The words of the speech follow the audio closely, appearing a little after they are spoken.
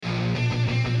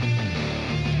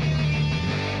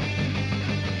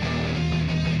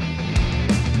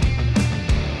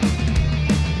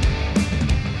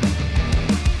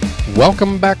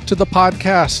Welcome back to the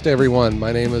podcast, everyone.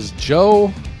 My name is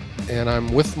Joe, and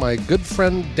I'm with my good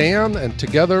friend Dan, and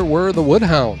together we're the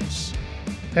Woodhounds.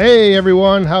 Hey,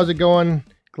 everyone. How's it going?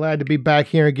 Glad to be back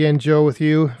here again, Joe, with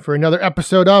you for another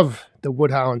episode of the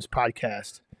Woodhounds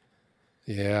podcast.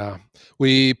 Yeah,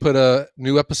 we put a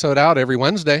new episode out every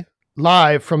Wednesday.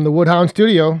 Live from the Woodhound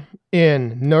studio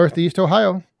in Northeast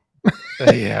Ohio.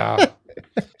 Yeah.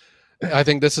 I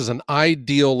think this is an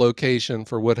ideal location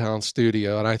for Woodhound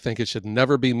Studio, and I think it should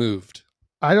never be moved.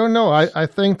 I don't know. I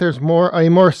think there's a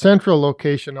more central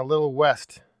location, a little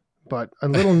west, but a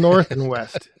little north and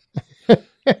west.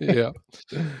 Yeah.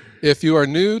 If you are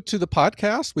new to the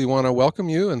podcast, we want to welcome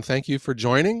you and thank you for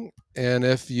joining. And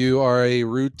if you are a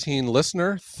routine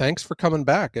listener, thanks for coming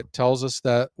back. It tells us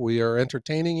that we are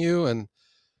entertaining you and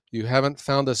you haven't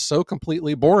found us so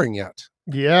completely boring yet.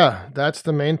 Yeah, that's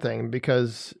the main thing,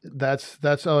 because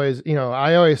that's always,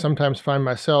 I always sometimes find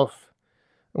myself,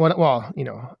 in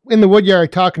the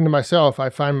woodyard talking to myself,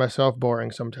 I find myself boring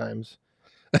sometimes.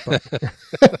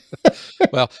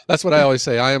 Well, that's what I always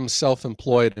say. I am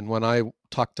self-employed, and when I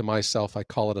talk to myself, I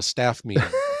call it a staff meeting.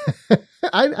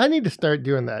 I need to start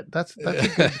doing that. That's a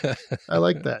good, I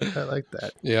like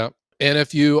that. Yeah. And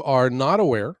if you are not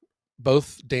aware,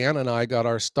 both Dan and I got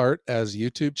our start as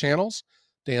YouTube channels.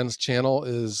 Dan's channel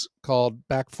is called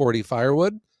Back 40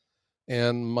 Firewood,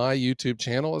 and my YouTube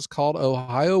channel is called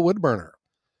Ohio Woodburner.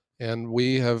 And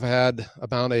we have had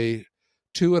about a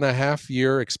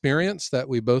 2.5-year experience that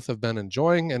we both have been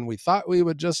enjoying, and we thought we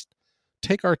would just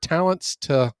take our talents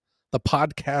to the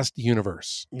podcast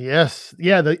universe. Yes.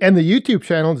 Yeah. The YouTube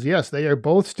channels, yes, they are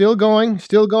both still going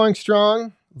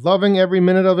strong, loving every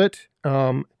minute of it.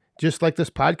 Just like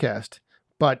this podcast.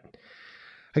 But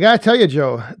I got to tell you,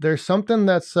 Joe, there's something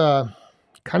that's kind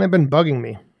of been bugging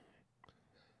me.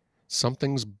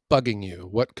 Something's bugging you.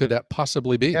 What could that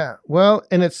possibly be? Yeah. Well,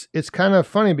 and it's kind of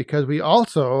funny because we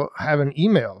also have an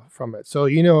email from it. So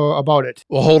you know about it.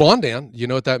 Well, hold on, Dan. You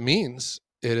know what that means?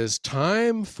 It is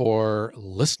time for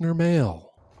listener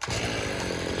mail.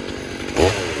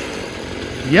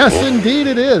 Yes, indeed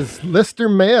it is. Listener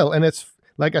mail. And it's,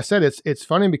 like I said, it's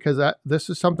funny because this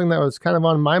is something that was kind of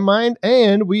on my mind.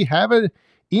 And we have an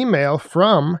email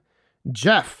from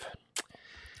Jeff.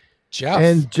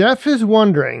 And Jeff is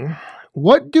wondering,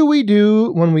 what do we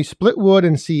do when we split wood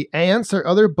and see ants or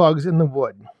other bugs in the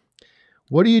wood?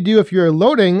 What do you do if you're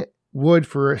loading wood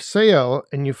for sale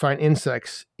and you find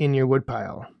insects in your wood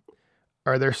pile?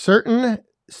 Are there certain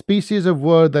species of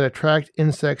wood that attract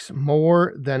insects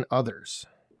more than others?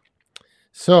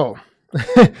 So,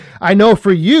 I know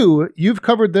for you've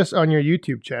covered this on your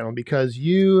YouTube channel because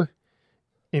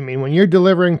when you're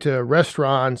delivering to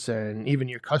restaurants and even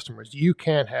your customers, you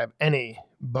can't have any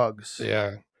bugs.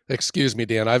 Yeah. Excuse me,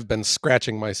 Dan. I've been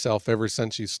scratching myself ever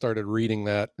since you started reading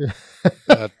that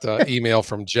email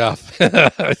from Jeff.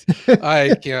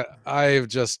 I can't.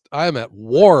 I'm at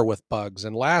war with bugs.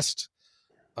 And last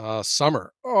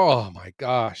summer, oh my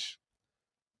gosh,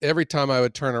 every time I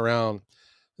would turn around,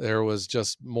 there was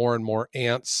just more and more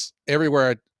ants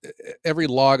everywhere. Every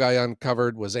log I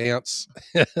uncovered was ants.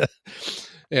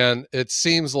 And it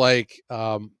seems like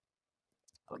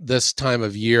this time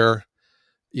of year,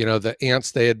 the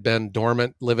ants, they had been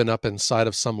dormant, living up inside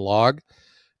of some log.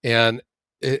 And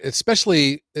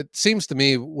especially, it seems to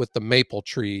me with the maple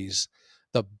trees,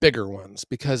 the bigger ones,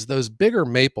 because those bigger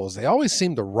maples, they always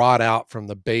seem to rot out from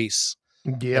the base.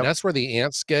 Yep. And that's where the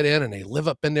ants get in, and they live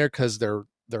up in there because they're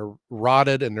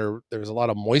rotted and there's a lot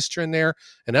of moisture in there.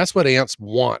 And that's what ants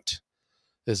want,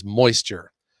 is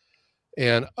moisture.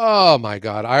 And oh my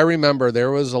God, I remember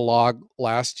there was a log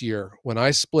last year when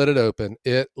I split it open.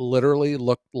 It literally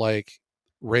looked like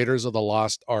Raiders of the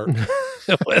Lost Ark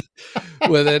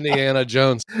with Indiana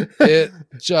Jones. It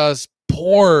just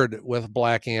poured with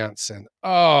black ants, and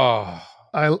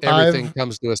everything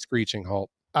comes to a screeching halt.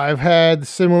 I've had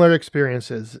similar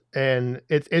experiences, and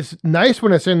it's nice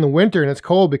when it's in the winter and it's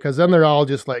cold because then they're all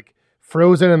just like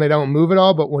frozen and they don't move at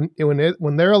all. But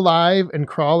when they're alive and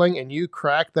crawling and you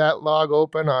crack that log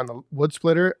open on the wood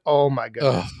splitter, oh my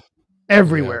God,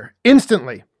 everywhere,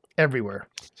 instantly, everywhere.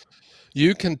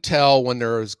 You can tell when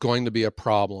there is going to be a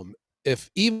problem.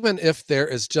 Even if there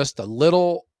is just a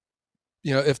little,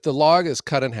 if the log is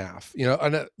cut in half,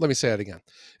 and let me say it again.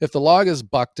 If the log is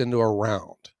bucked into a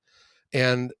round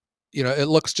and, it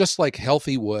looks just like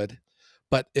healthy wood,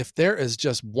 but if there is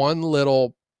just one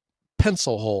little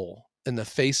pencil hole in the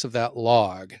face of that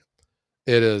log,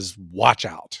 it is watch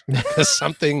out, because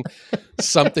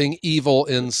something evil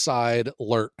inside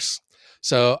lurks.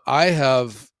 So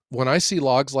when I see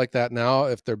logs like that now,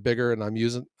 if they're bigger and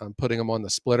I'm putting them on the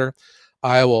splitter,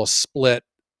 I will split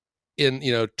in,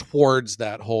 towards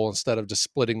that hole instead of just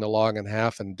splitting the log in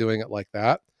half and doing it like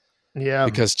that, Yeah.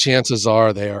 because chances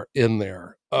are they are in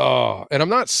there. Oh, and I'm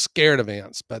not scared of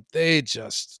ants, but they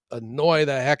just annoy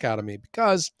the heck out of me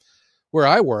because where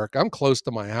I work, I'm close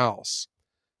to my house,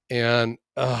 and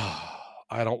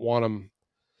I don't want them,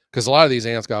 because a lot of these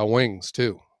ants got wings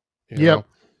too, Yep.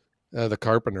 the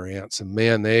carpenter ants, and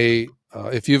man, they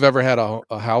if you've ever had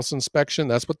a house inspection,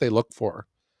 that's what they look for,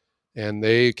 and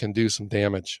they can do some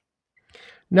damage.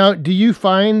 Now, do you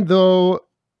find though,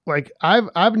 like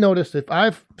I've noticed if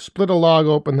I've split a log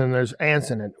open, then there's ants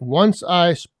in it. Once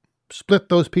I split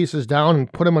those pieces down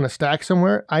and put them in a stack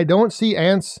somewhere, I don't see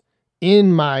ants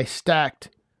in my stacked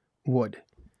wood.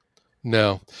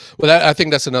 No, well, I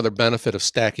think that's another benefit of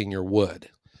stacking your wood,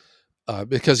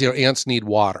 because ants need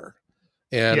water,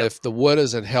 and Yep. if the wood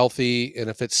isn't healthy and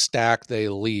if it's stacked, they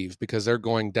leave because they're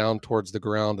going down towards the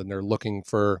ground and they're looking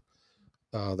for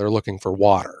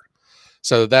water.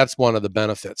 So that's one of the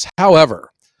benefits.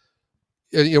 However,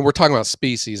 we're talking about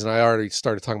species, and I already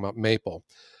started talking about maple.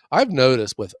 I've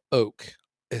noticed with oak,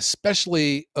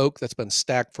 especially oak that's been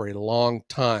stacked for a long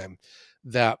time,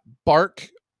 that bark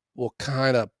will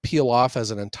kind of peel off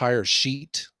as an entire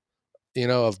sheet,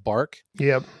 of bark,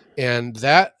 Yep. and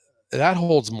that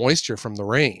holds moisture from the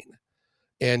rain,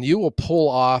 and you will pull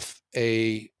off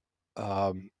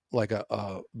like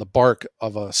the bark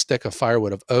of a stick of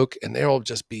firewood of oak, and there will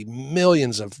just be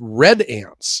millions of red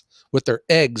ants with their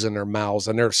eggs in their mouths,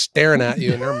 and they're staring at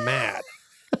you and they're mad.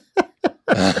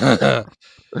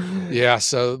 Yeah,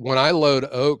 so when I load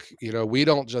oak, we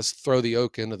don't just throw the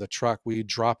oak into the truck, we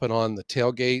drop it on the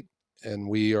tailgate, and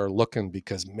we are looking,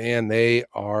 because man, they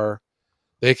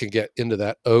can get into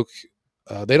that oak.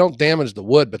 They don't damage the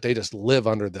wood, but they just live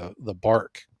under the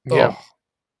bark. Yeah. Oh,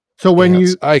 So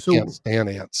I can't stand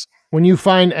ants. when you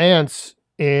find ants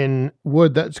in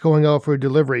wood that's going out for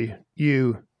delivery,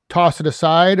 you toss it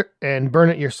aside and burn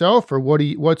it yourself, or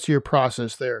what's your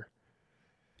process there?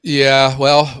 Yeah,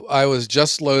 well, I was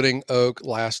just loading oak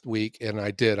last week, and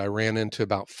I ran into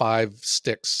about 5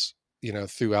 sticks,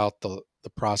 throughout the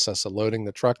process of loading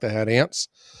the truck that had ants.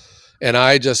 And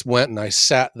I just went and I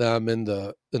sat them in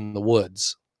the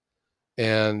woods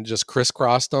and just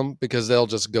crisscrossed them, because they'll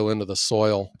just go into the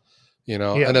soil,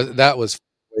 Yeah. and that was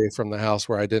away from the house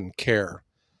where I didn't care.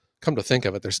 Come to think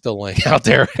of it, they're still laying out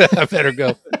there. I better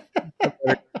go.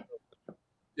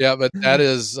 Yeah, but that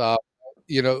is,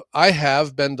 I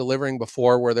have been delivering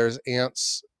before where there's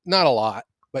ants, not a lot,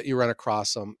 but you run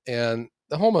across them, and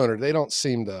the homeowner, they don't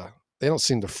seem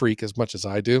to freak as much as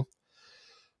I do.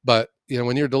 But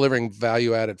when you're delivering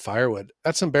value added firewood,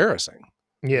 that's embarrassing.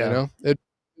 Yeah. It'd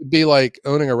be like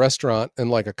owning a restaurant and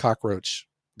like a cockroach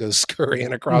goes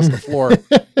scurrying across the floor.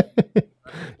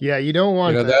 Yeah, you don't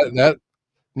want that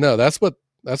no, that's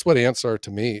what ants are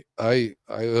to me.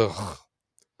 Ugh.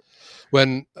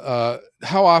 When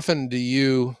how often do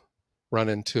you run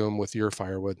into them with your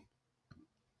firewood?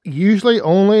 Usually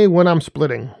only when I'm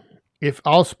splitting. If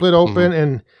I'll split open, Mhm.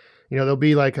 and there'll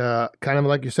be like a kind of,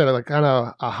 like you said, like kind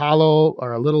of a hollow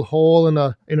or a little hole in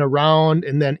a round,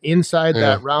 and then inside Yeah.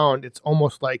 that round, it's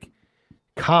almost like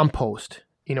compost.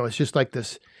 It's just like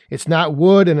this. It's not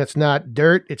wood and it's not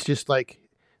dirt. It's just like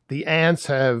the ants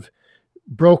have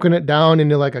broken it down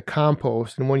into like a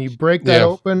compost. And when you break that Yeah.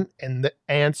 open, and the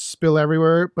ants spill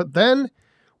everywhere. But then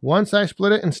once I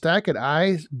split it and stack it,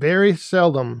 I very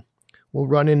seldom will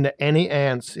run into any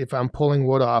ants if I'm pulling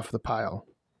wood off the pile.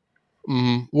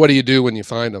 What do you do when you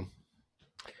find them?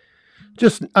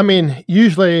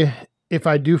 Usually if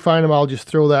I do find them, I'll just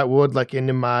throw that wood like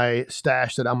into my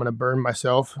stash that I'm going to burn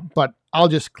myself. But I'll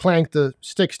just clank the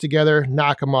sticks together,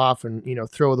 knock them off, and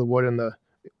throw the wood in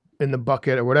the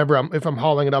bucket or whatever. If I'm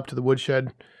hauling it up to the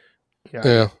woodshed.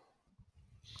 Yeah.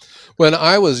 When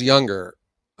I was younger,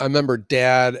 I remember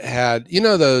Dad had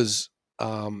those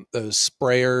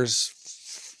sprayers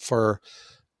for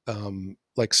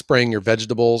like spraying your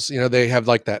vegetables. They have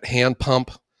like that hand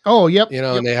pump. Oh, yep.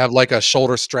 And they have like a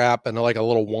shoulder strap and like a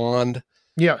little wand.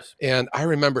 Yes. And I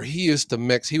remember he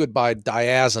would buy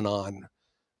diazinon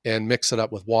and mix it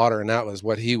up with water. And that was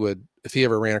what he would, if he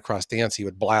ever ran across ants, he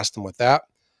would blast them with that.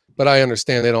 But I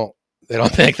understand they don't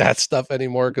make that stuff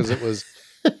anymore, because it was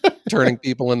turning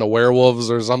people into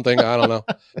werewolves or something. I don't know.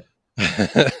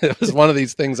 It was one of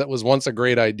these things that was once a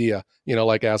great idea,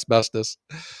 like asbestos.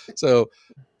 So,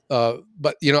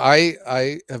 but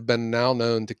I have been now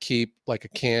known to keep like a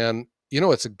can.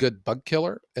 It's a good bug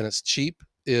killer and it's cheap,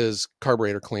 is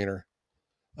carburetor cleaner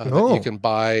that you can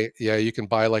buy. Yeah, you can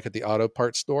buy like at the auto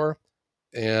parts store.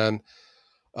 And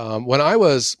when I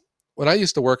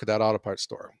used to work at that auto parts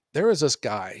store, there was this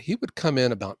guy. He would come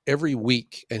in about every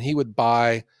week and he would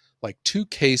buy like 2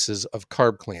 cases of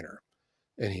carb cleaner,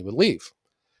 and he would leave.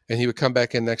 And he would come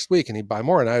back in next week and he'd buy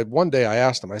more. And one day I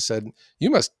asked him, I said, you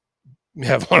must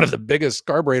have one of the biggest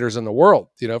carburetors in the world,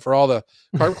 for all the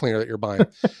carb cleaner that you're buying.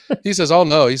 He says, oh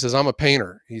no, he says, I'm a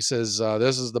painter. He says,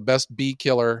 this is the best bee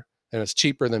killer and it's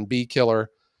cheaper than bee killer.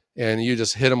 And you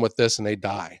just hit them with this and they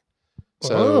die.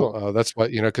 So that's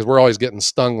what, cause we're always getting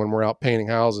stung when we're out painting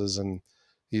houses. And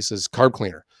he says, carb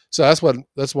cleaner. So that's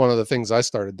one of the things I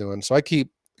started doing. So I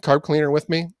keep carb cleaner with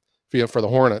me for the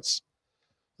hornets,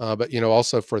 but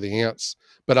also for the ants.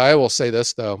 But I will say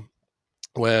this though,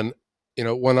 when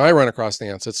I run across the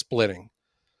ants, it's splitting.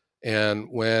 And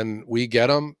when we get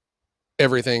them,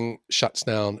 everything shuts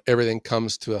down, everything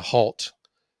comes to a halt,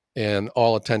 and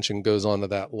all attention goes onto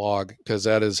that log, because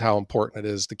that is how important it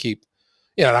is to keep,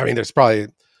 there's probably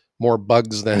more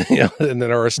bugs than, than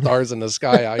there are stars in the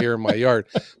sky out here in my yard,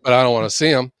 but I don't want to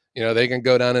see them. They can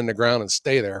go down in the ground and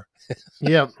stay there.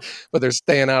 Yeah. But they're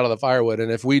staying out of the firewood.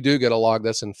 And if we do get a log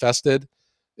that's infested,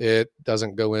 it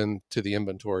doesn't go into the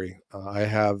inventory. I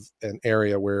have an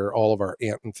area where all of our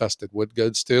ant-infested wood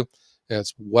goes to, and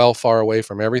it's well far away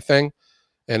from everything.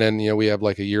 And then, we have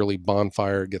like a yearly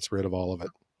bonfire, gets rid of all of it.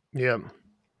 Yeah.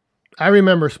 I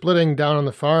remember splitting down on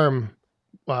the farm.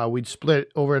 We'd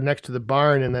split over next to the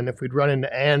barn, and then if we'd run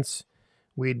into ants,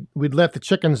 we'd let the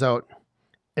chickens out,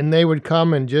 and they would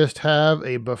come and just have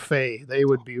a buffet. They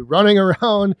would be running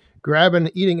around,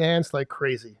 grabbing, eating ants like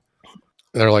crazy.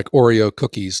 They're like Oreo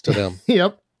cookies to them.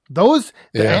 Yep. The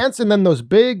ants, and then the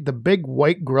big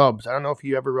white grubs. I don't know if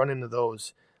you ever run into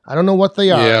those. I don't know what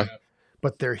they are,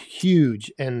 but they're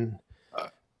huge. And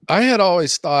I had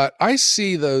always thought, I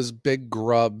see those big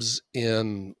grubs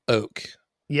in oak.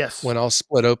 Yes. When I'll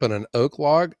split open an oak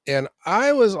log. And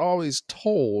I was always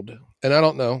told, and I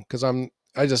don't know, because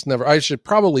I should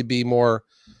probably be more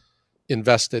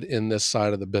invested in this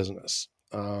side of the business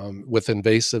with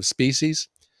invasive species.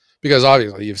 Because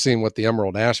obviously you've seen what the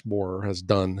emerald ash borer has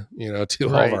done, to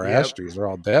all of our ash trees. They're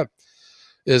all dead.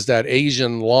 Is that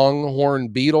Asian longhorn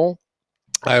beetle?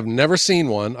 I have never seen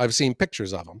one. I've seen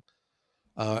pictures of them.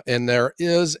 And there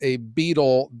is a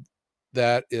beetle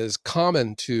that is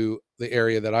common to the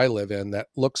area that I live in that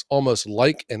looks almost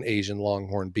like an Asian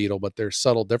longhorn beetle, but there's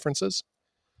subtle differences.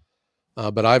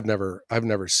 But I've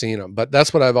never seen them. But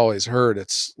that's what I've always heard.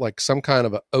 It's like some kind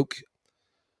of an oak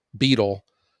beetle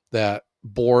that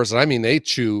bores. They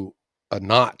chew a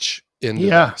notch into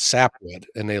the sapwood,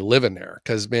 and they live in there.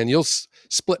 Because man, you'll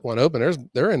split one open.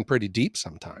 They're in pretty deep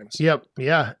sometimes. Yep.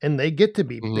 Yeah, and they get to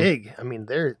be big.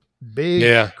 They're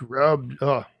big, grubbed.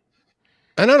 Oh.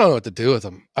 And I don't know what to do with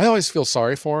them. I always feel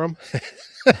sorry for them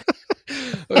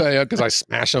because I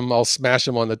smash them. I'll smash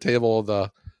them on the table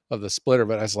of the splitter.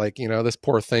 But I was like, this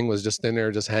poor thing was just in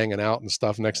there, just hanging out and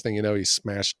stuff. Next thing you know, he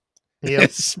smashed.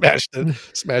 Yep.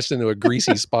 smashed into a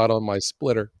greasy spot on my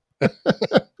splitter.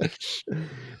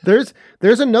 There's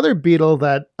another beetle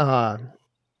that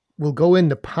will go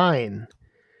into pine,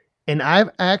 and I've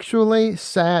actually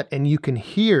sat and you can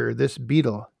hear this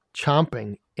beetle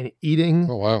chomping and eating.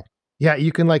 Oh wow! Yeah,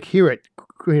 you can like hear it,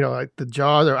 like the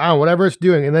jaws or whatever it's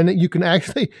doing, and then you can I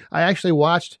actually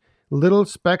watched little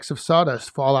specks of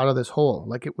sawdust fall out of this hole,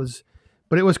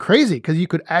 but it was crazy because you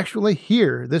could actually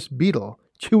hear this beetle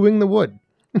chewing the wood.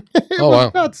 Oh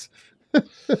wow! Nuts.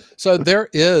 So there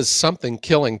is something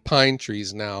killing pine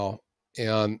trees now,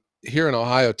 and here in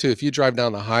Ohio too. If you drive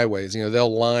down the highways,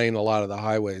 they'll line a lot of the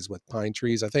highways with pine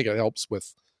trees. I think it helps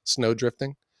with snow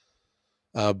drifting.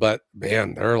 But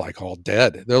man, they're like all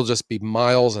dead. There'll just be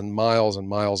miles and miles and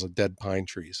miles of dead pine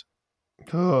trees.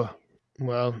 Oh,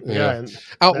 well, yeah.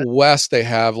 Out west, they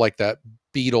have like that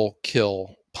beetle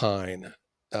kill pine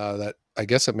that I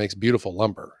guess it makes beautiful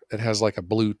lumber. It has like a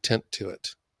blue tint to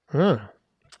it. Huh.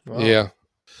 Wow. Yeah.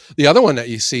 The other one that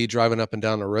you see driving up and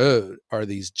down the road are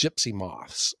these gypsy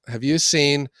moths. Have you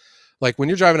seen, like when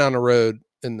you're driving down the road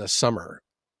in the summer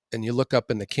and you look up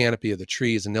in the canopy of the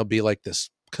trees and there'll be like this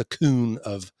cocoon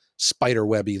of spider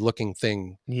webby looking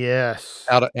thing. Yes.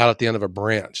 Out at the end of a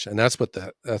branch. And that's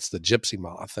the gypsy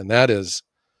moth. And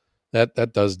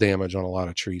that does damage on a lot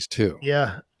of trees too.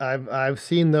 Yeah. I've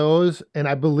seen those, and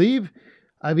I believe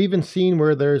I've even seen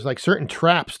where there's like certain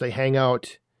traps they hang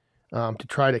out to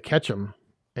try to catch them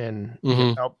and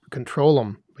help control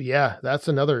them. But yeah, that's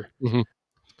another.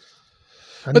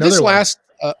 But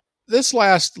this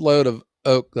last load of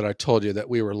oak that I told you that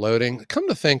we were loading, come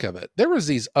to think of it, there was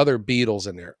these other beetles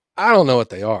in there. I don't know what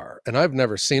they are, and I've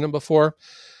never seen them before.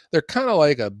 They're kind of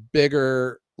like a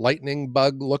bigger lightning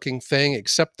bug looking thing,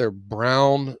 except they're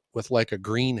brown with like a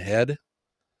green head.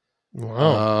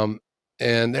 Wow.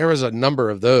 And there was a number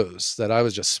of those that I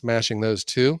was just smashing those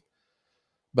too.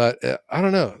 But I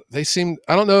don't know.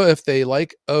 I don't know if they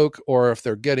like oak or if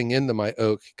they're getting into my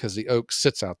oak because the oak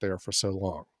sits out there for so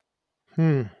long.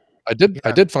 Hmm. I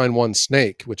Yeah. did find one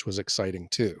snake, which was exciting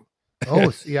too.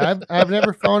 Oh, yeah. I've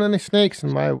never found any snakes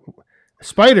in my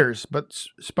spiders, but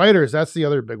spiders, that's the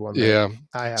other big one that Yeah.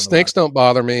 I have a Snakes lot. don't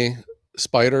bother me.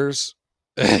 Spiders,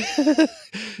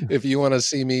 if you want to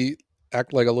see me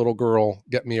act like a little girl,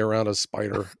 get me around a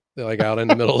spider, like out in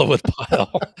the middle of a wood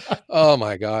pile. Oh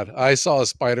my God. I saw a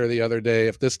spider the other day.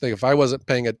 If I wasn't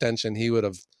paying attention, he would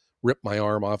have ripped my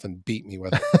arm off and beat me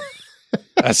with it.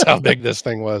 That's how big this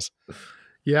thing was.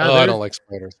 Yeah, Oh, I don't like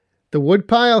spiders. the wood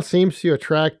pile seems to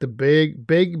attract the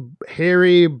big,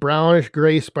 hairy, brownish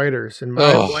gray spiders, and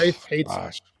my wife hates them.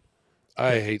 Gosh.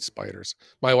 I hate spiders.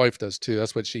 My wife does too.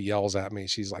 That's what she yells at me.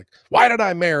 She's like, "Why did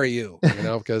I marry you?" You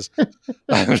know, because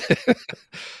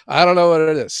I don't know what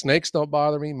it is. Snakes don't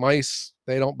bother me. Mice,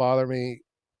 they don't bother me.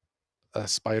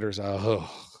 Spiders, oh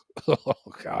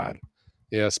God.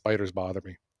 Yeah, spiders bother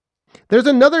me. There's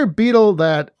another beetle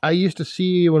that I used to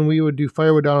see when we would do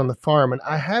firewood down on the farm, and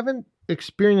I haven't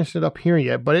experienced it up here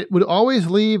yet, but it would always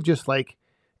leave just like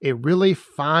a really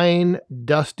fine,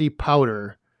 dusty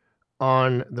powder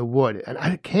on the wood. And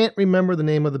I can't remember the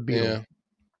name of the beetle. Yeah.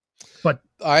 But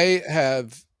I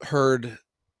have heard,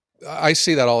 I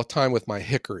see that all the time with my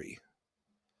hickory.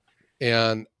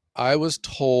 And I was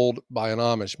told by an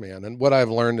Amish man, and what I've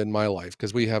learned in my life,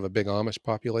 because we have a big Amish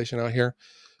population out here,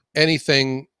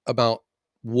 anything about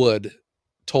wood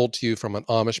told to you from an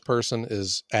Amish person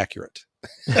is accurate.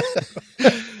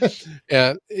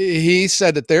 And he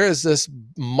said that there is this,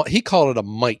 he called it a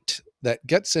mite that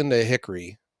gets into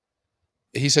hickory.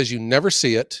 He says you never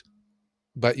see it,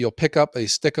 but you'll pick up a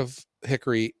stick of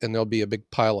hickory and there'll be a big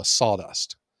pile of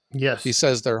sawdust. yes, He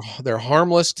says they're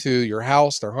harmless to your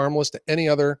house, they're harmless to any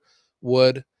other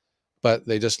wood, but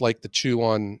they just like to chew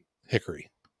on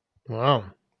hickory. wow,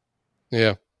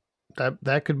 Yeah.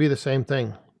 that could be the same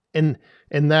thing. And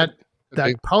that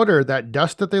Okay. powder, that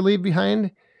dust that they leave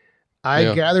behind, I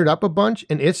Yeah. gathered up a bunch,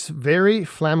 and it's very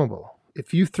flammable.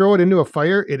 If you throw it into a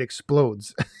fire, it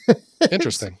explodes.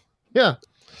 Interesting. Yeah.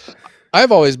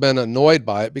 I've always been annoyed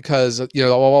by it because, you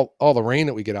know, all the rain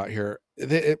that we get out here,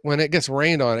 when it gets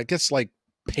rained on, it gets like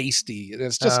pasty and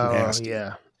it's just nasty.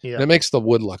 Yeah. And Yeah. it makes the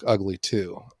wood look ugly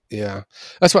too. Yeah.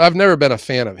 That's why I've never been a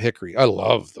fan of hickory. I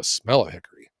love the smell of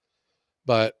hickory,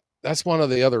 but that's one of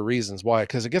the other reasons why,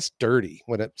 because it gets dirty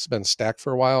when it's been stacked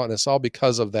for a while. And it's all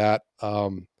because of that,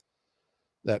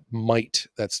 that mite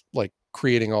that's like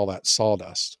creating all that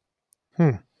sawdust.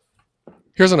 Hmm.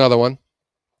 Here's another one.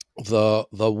 The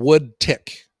wood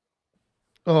tick,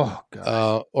 Oh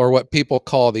god. or what people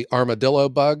call the armadillo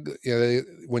bug. You know,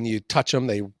 when you touch them,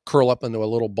 they curl up into a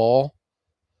little ball.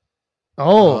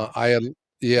 Oh. I had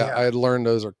Yeah. I had learned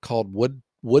those are called wood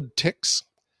ticks,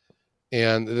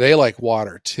 and they like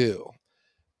water too.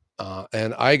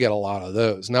 And I get a lot of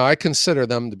those. Now I consider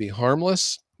them to be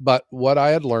harmless, but what I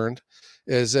had learned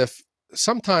is if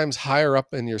sometimes higher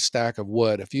up in your stack of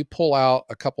wood, if you pull out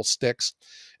a couple sticks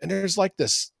and there's like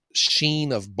this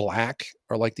sheen of black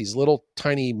or like these little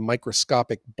tiny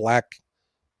microscopic black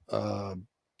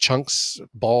chunks,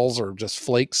 balls, or just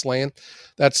flakes laying,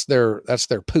 that's their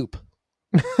poop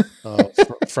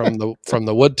from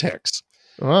the wood ticks.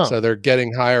 Wow. So they're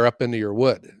getting higher up into your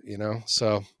wood, you know.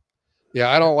 So yeah,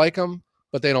 I don't like them,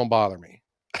 but they don't bother me.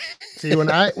 See, when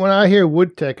I hear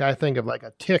wood tick, I think of like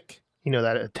a tick,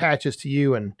 that attaches to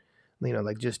you, and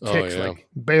like just Oh, ticks, yeah. like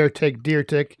bear tick, deer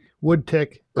tick, wood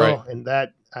tick. Right. Oh, and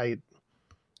that I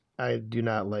do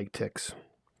not like ticks.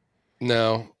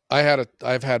 No,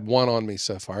 I've had one on me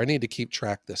so far. I need to keep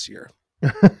track this year.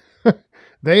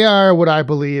 They are what I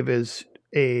believe is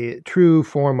a true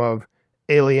form of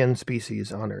alien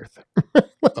species on Earth.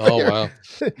 Oh wow.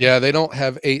 Yeah, they don't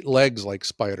have 8 legs like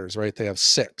spiders, right? They have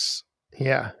 6.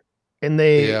 Yeah, and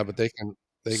they Yeah, but they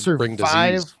bring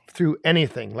survive disease. through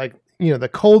anything. Like the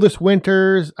coldest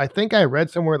winters. I think I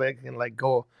read somewhere they can like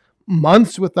go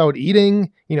months without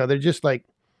eating. They're just like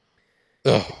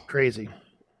Ugh. crazy.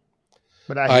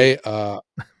 But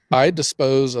I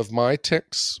dispose of my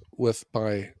ticks with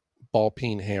my ball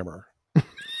peen hammer.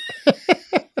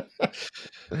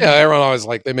 Yeah, everyone always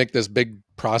they make this big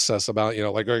process about,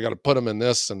 like, oh, you got to put them in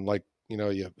this and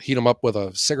you heat them up with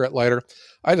a cigarette lighter.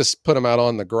 I just put them out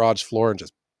on the garage floor and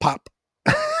just pop.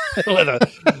 With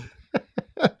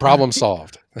a problem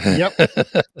solved. Yep.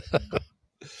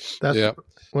 That's Yeah.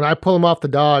 when I pull them off the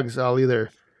dogs, I'll either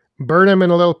burn them in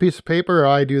a little piece of paper, or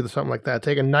I do something like that.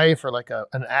 Take a knife or like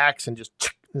an axe and just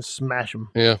smash them.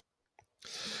 Yeah.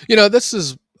 This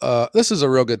is a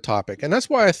real good topic. And that's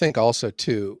why I think also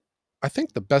too, I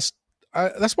think the best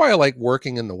that's why I like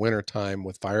working in the wintertime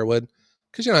with firewood,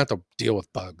 because you don't have to deal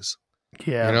with bugs,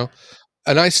 you Yeah. know?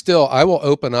 And I will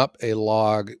open up a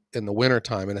log in the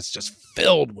wintertime and it's just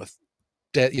filled with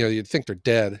dead, you'd think they're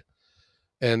dead.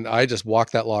 And I just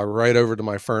walk that log right over to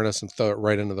my furnace and throw it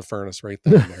right into the furnace right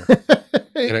then and there.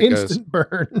 And it goes, Instant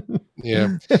burn.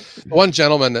 yeah. One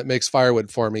gentleman that makes firewood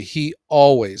for me, he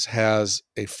always has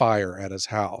a fire at his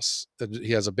house.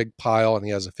 He has a big pile and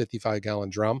he has a 55-gallon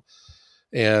drum.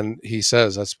 And he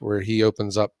says that's where he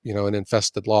opens up, an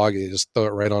infested log. You just throw it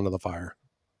right onto the fire.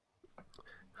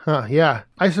 Huh, yeah.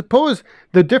 I suppose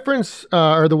the difference,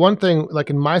 or the one thing, like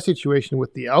in my situation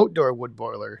with the outdoor wood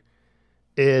boiler,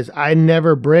 is I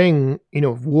never bring,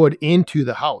 wood into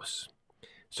the house.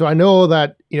 So I know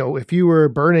that, if you were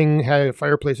had a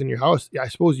fireplace in your house, I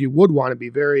suppose you would want to be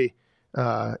very,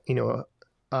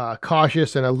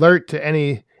 cautious and alert to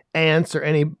any ants or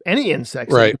any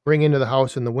insects that you bring into the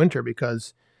house in the winter,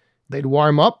 because they'd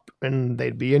warm up and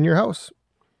they'd be in your house.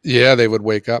 Yeah, they would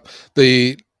wake up.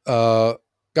 The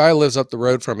guy lives up the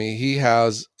road from me. He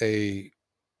has a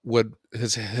wood.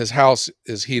 His house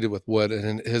is heated with wood,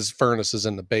 and his furnace is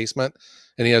in the basement.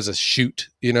 And he has a chute,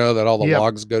 that all the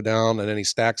logs go down, and then he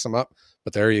stacks them up.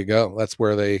 But there you go. That's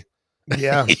where they.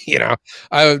 Yeah.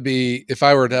 I would be, if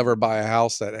I were to ever buy a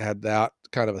house that had that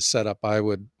kind of a setup,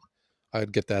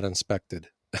 I'd get that inspected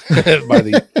by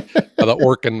the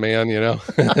Orkin man,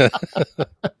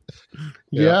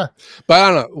 Yeah. But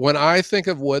I don't know. When I think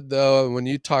of wood, though, when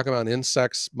you talk about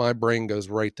insects, my brain goes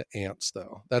right to ants,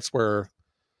 though. That's where,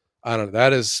 I don't know,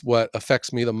 that is what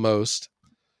affects me the most.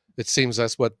 It seems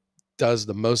that's what does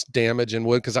the most damage in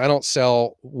wood, because I don't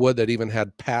sell wood that even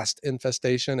had past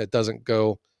infestation. It doesn't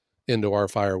go into our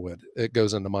firewood. It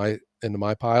goes into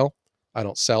my pile. I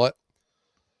don't sell it.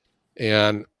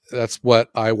 And that's what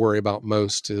I worry about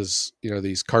most is,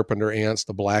 these carpenter ants,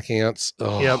 the black ants.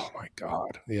 Oh my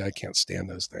God. Yeah. I can't stand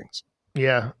those things.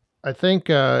 Yeah. I think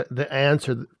the ants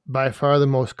are by far the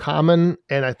most common.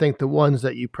 And I think the ones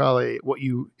that what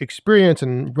you experience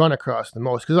and run across the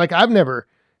most, because like I've never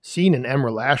seen an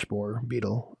emerald ash borer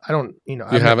beetle. I don't,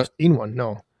 I've never seen one.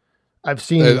 No, I've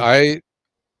seen,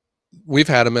 we've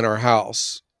had them in our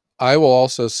house. I will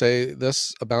also say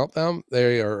this about them.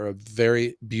 They are a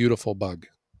very beautiful bug.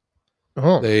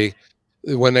 Oh.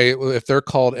 If they're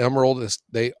called emerald,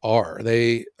 they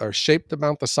are shaped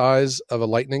about the size of a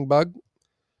lightning bug,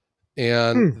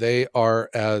 and they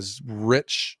are as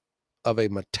rich of a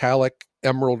metallic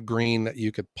emerald green that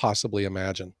you could possibly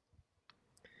imagine.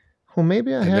 Well,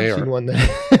 maybe I have seen one then.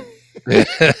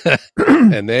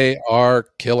 And they are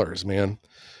killers, man.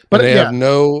 But they have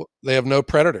no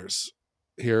predators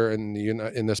here in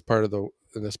this part of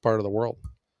the world.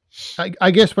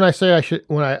 I guess when I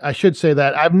should say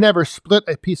that I've never split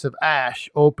a piece of ash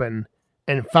open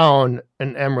and found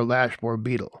an emerald ash borer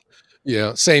beetle.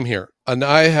 Yeah, same here. And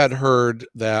I had heard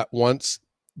that once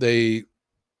the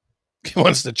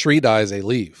tree dies, they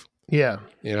leave. Yeah.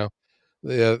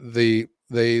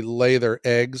 They lay their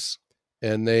eggs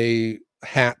and they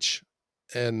hatch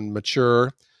and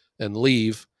mature and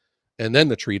leave, and then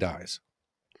the tree dies.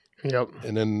 Yep.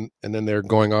 And then they're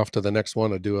going off to the next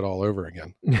one to do it all over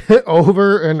again.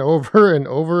 Over and over and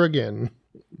over again.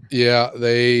 Yeah,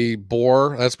 they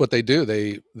bore. That's what they do.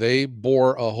 They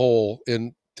bore a hole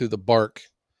into the bark,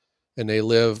 and they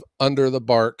live under the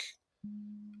bark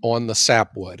on the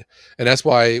sapwood. And that's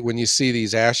why when you see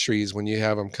these ash trees, when you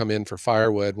have them come in for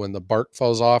firewood, when the bark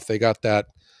falls off, they got that,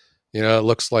 it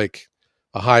looks like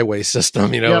a highway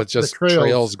system, it's just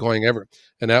trails going everywhere.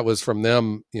 And that was from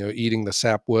them, eating the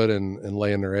sapwood and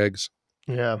laying their eggs.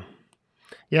 Yeah.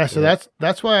 Yeah. So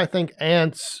that's why I think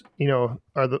ants,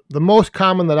 are the most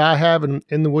common that I have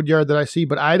in the wood yard that I see,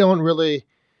 but I don't really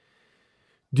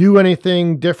do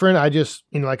anything different. I just,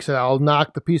 like I said, I'll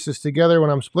knock the pieces together when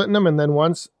I'm splitting them. And then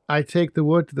once I take the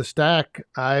wood to the stack,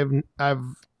 I've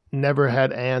never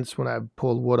had ants when I've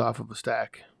pulled wood off of a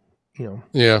stack,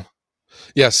 Yeah.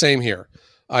 Yeah. Same here.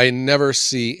 I never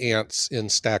see ants in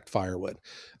stacked firewood,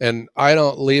 and I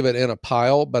don't leave it in a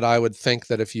pile, but I would think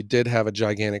that if you did have a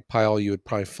gigantic pile, you would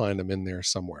probably find them in there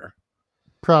somewhere.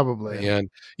 Probably. And,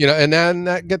 and then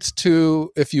that gets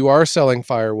to, if you are selling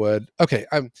firewood, okay.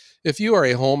 If you are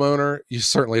a homeowner, you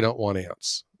certainly don't want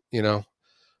ants,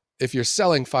 if you're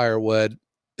selling firewood,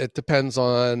 it depends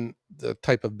on the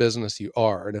type of business you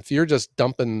are. And if you're just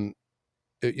dumping,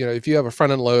 if you have a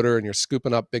front end loader and you're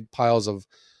scooping up big piles of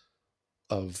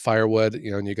firewood,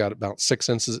 and you got about 6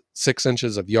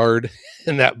 inches of yard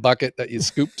in that bucket that you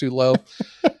scoop too low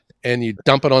and you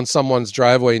dump it on someone's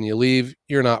driveway and you leave,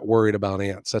 you're not worried about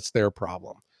ants. That's their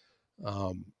problem.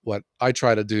 What I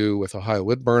try to do with Ohio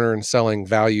Wood Burner and selling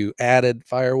value added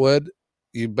firewood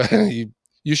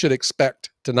you should expect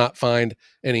to not find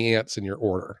any ants in your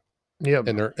order. Yep.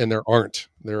 And there aren't.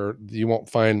 You won't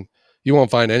find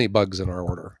any bugs in our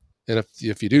order. And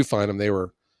if you do find them, they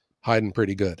were hiding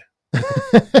pretty good.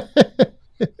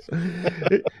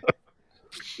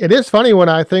 It is funny when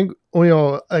I think,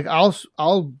 like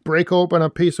I'll break open a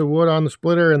piece of wood on the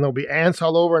splitter and there'll be ants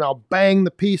all over, and I'll bang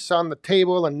the piece on the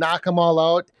table and knock them all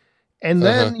out. And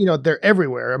then, they're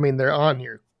everywhere. I mean, they're on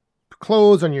your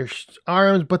clothes, on your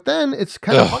arms, but then it's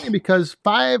kind of funny because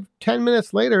 5-10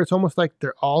 minutes later, it's almost like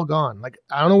they're all gone. Like,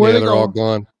 I don't know where they're all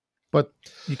gone, but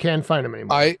you can't find them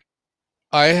anymore.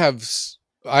 I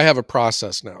have a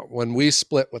process now. When we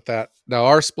split with that, now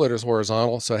our split is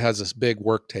horizontal, so it has this big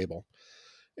work table.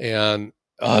 And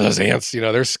those ants,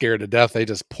 they're scared to death. They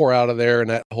just pour out of there and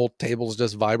that whole table's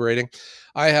just vibrating.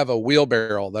 I have a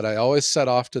wheelbarrow that I always set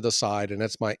off to the side, and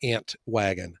it's my ant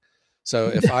wagon. So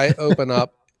if I open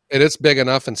up, and it's big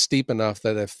enough and steep enough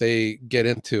that if they get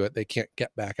into it, they can't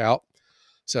get back out.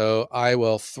 So I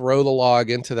will throw the log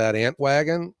into that ant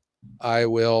wagon. I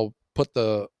will put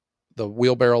the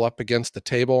wheelbarrow up against the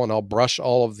table, and I'll brush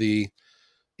all of the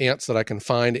ants that I can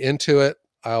find into it.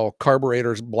 I'll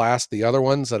carburetors blast the other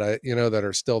ones that that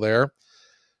are still there,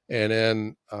 and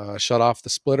then shut off the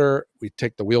splitter. We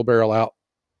take the wheelbarrow out,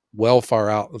 well far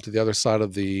out to the other side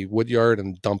of the wood yard,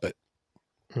 and dump it.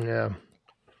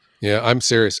 Yeah, I'm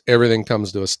serious. Everything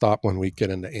comes to a stop when we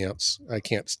get into ants. I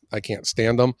can't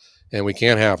stand them, and we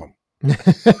can't have them.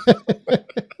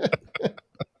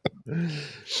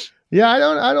 Yeah, I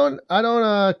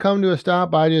don't come to a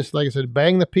stop. I just, like I said,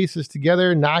 bang the pieces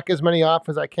together, knock as many off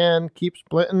as I can, keep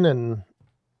splitting, and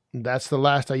that's the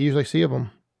last I usually see of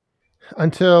them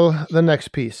until the next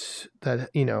piece. That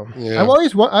Yeah. I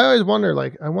always wonder.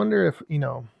 Like, I wonder if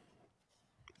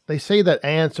they say that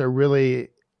ants are really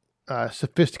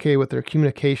sophisticated with their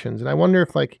communications, and I wonder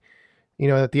if, like,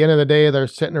 at the end of the day, they're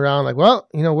sitting around like, well,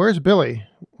 where's Billy?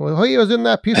 Well, he was in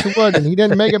that piece of wood and he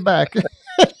didn't make it back.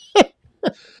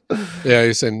 Yeah,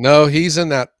 you're saying, no, he's in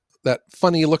that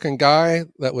funny looking guy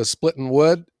that was splitting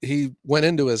wood. He went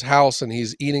into his house and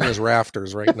he's eating his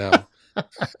rafters right now.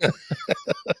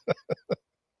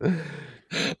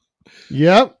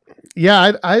 Yep.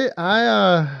 Yeah.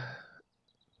 I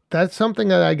that's something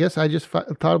that I guess I just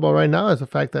thought about right now, is the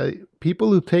fact that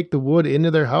people who take the wood into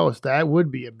their house, that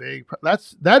would be a big,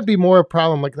 that'd be more a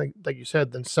problem, like you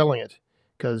said, than selling it.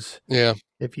 Because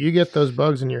if you get those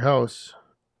bugs in your house,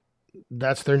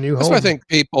 that's their new home. So I think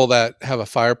people that have a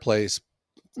fireplace,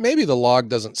 maybe the log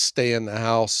doesn't stay in the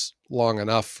house long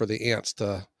enough for the ants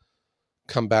to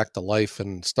come back to life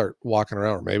and start walking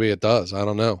around. Or maybe it does. I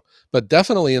don't know. But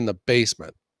definitely in the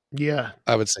basement. Yeah.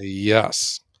 I would say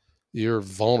yes. You're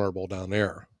vulnerable down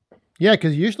there. Yeah,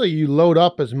 because usually you load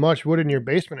up as much wood in your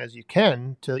basement as you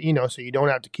can to, so you don't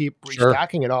have to keep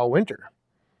restocking it all winter.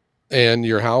 And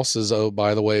your house is, oh,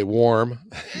 by the way, warm.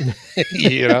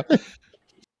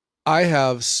 I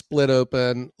have split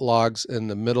open logs in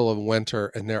the middle of winter,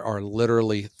 and there are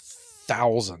literally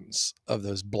thousands of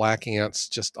those black ants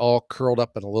just all curled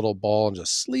up in a little ball and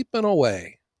just sleeping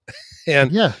away.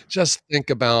 And just think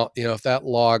about, if that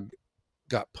log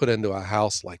got put into a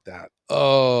house like that.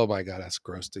 Oh my God, that's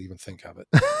gross to even think of it.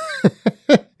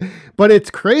 But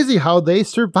it's crazy how they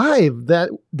survive that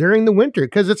during the winter,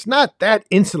 because it's not that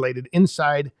insulated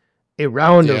inside a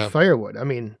round of firewood. I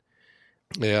mean,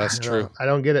 yeah, that's true. I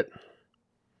don't get it.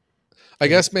 I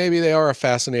guess maybe they are a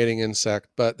fascinating insect,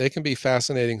 but they can be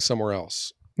fascinating somewhere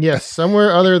else. Yes,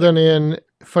 somewhere other than in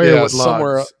firewood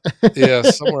logs.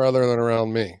 Somewhere other than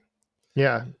around me.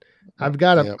 Yeah. I've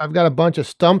got a bunch of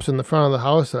stumps in the front of the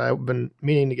house that I've been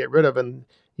meaning to get rid of, and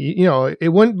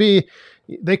it wouldn't be,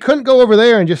 they couldn't go over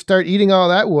there and just start eating all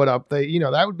that wood up. They,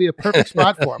 that would be a perfect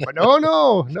spot for them. But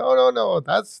no.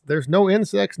 There's no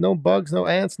insects, no bugs, no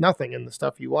ants, nothing in the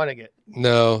stuff you want to get.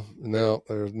 No,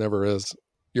 there never is.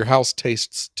 Your house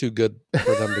tastes too good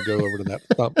for them to go over to that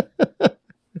stump.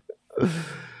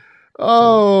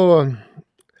 Oh,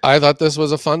 I thought this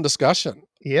was a fun discussion.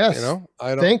 Yes.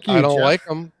 Thank you, I don't like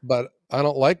them, but I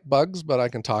don't like bugs, but I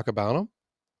can talk about them.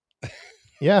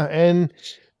 Yeah. And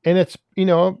it's,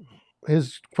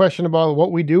 his question about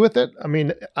what we do with it. I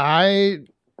mean, I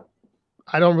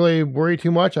don't really worry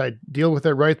too much. I deal with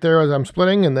it right there as I'm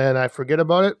splitting, and then I forget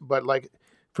about it. But like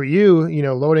for you,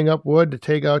 loading up wood to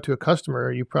take out to a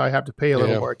customer, you probably have to pay a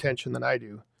little more attention than I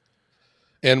do.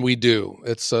 And we do.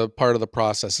 It's a part of the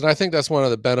process. And I think that's one of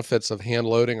the benefits of hand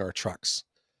loading our trucks,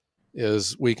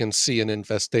 is we can see an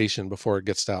infestation before it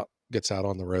gets out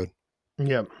on the road.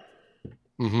 Yep.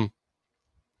 Mm-hmm.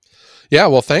 Yeah.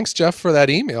 Well, thanks, Jeff, for that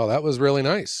email. That was really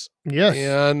nice. Yes.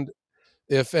 And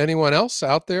if anyone else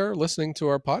out there listening to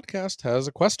our podcast has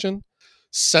a question,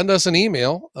 send us an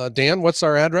email. Dan, what's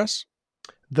our address?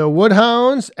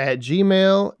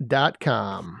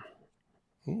 thewoodhounds@gmail.com.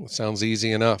 Sounds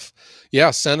easy enough.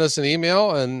 Yeah, send us an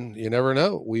email, and you never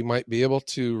know, we might be able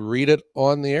to read it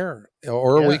on the air,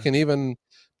 or we can even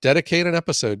dedicate an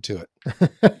episode to it.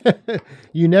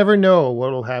 You never know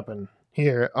what will happen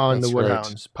here on That's the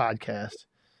Woodhounds podcast.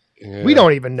 Yeah. We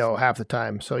don't even know half the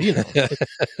time. So,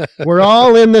 we're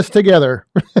all in this together.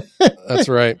 That's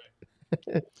right.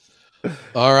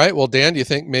 All right. Well, Dan, do you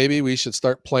think maybe we should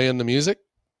start playing the music?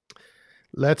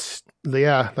 Let's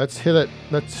hit it.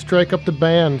 Let's strike up the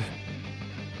band.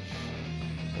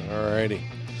 All righty.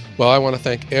 Well, I want to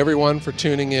thank everyone for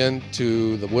tuning in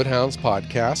to the Woodhounds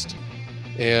podcast,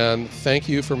 and thank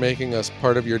you for making us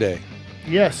part of your day.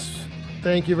 Yes.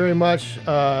 Thank you very much.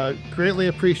 Greatly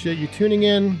appreciate you tuning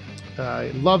in. I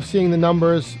love seeing the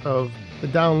numbers of the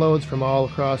downloads from all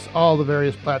across all the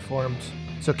various platforms.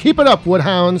 So keep it up,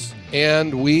 Woodhounds.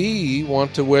 And we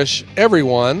want to wish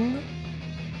everyone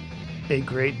a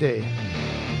great day.